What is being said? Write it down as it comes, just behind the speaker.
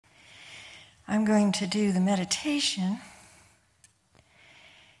I'm going to do the meditation.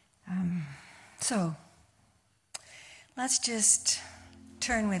 So let's just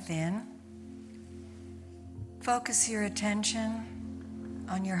turn within. Focus your attention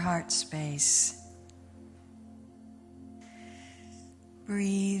on your heart space.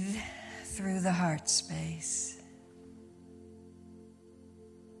 Breathe through the heart space.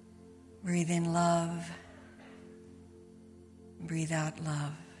 Breathe in love. Breathe out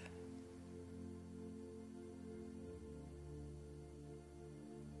love.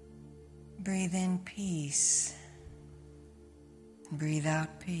 Breathe in peace. Breathe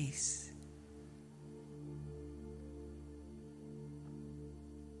out peace.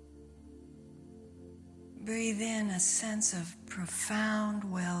 Breathe in a sense of profound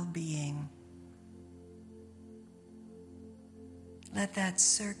well-being. Let that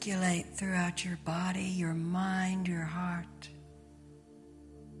circulate throughout your body, your mind, your heart.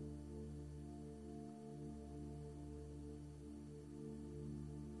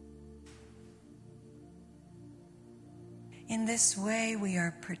 In this way, we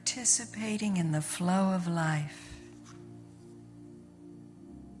are participating in the flow of life.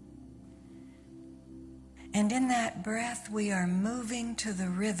 And in that breath, we are moving to the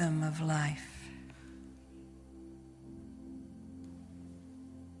rhythm of life.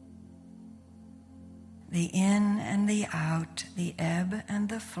 The in and the out, the ebb and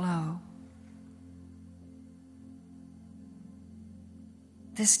the flow.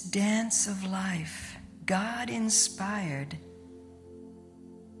 This dance of life, God-inspired,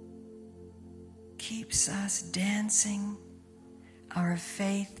 keeps us dancing. Our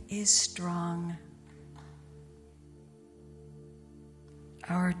faith is strong.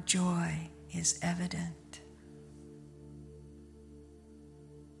 Our joy is evident.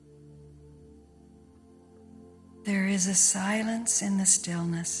 There is a silence in the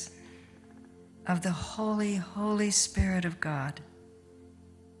stillness of the Holy, Holy Spirit of God.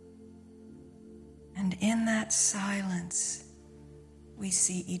 And in that silence, we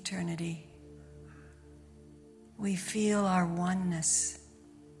see eternity. We feel our oneness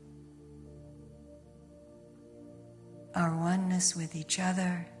with each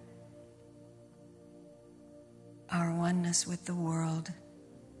other, our oneness with the world,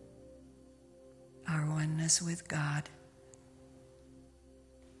 our oneness with God.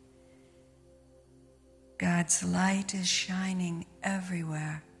 God's light is shining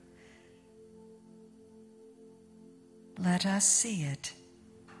everywhere. Let us see it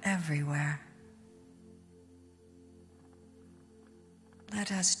everywhere.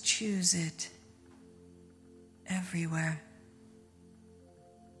 Let us choose it everywhere.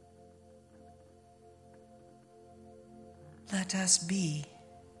 Let us be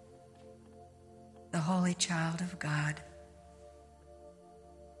the holy child of God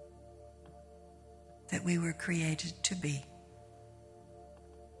that we were created to be.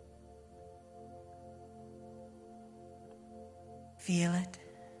 Feel it,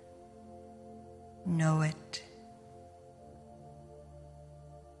 know it,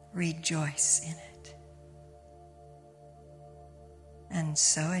 rejoice in it. And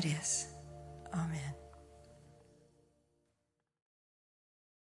so it is. Amen.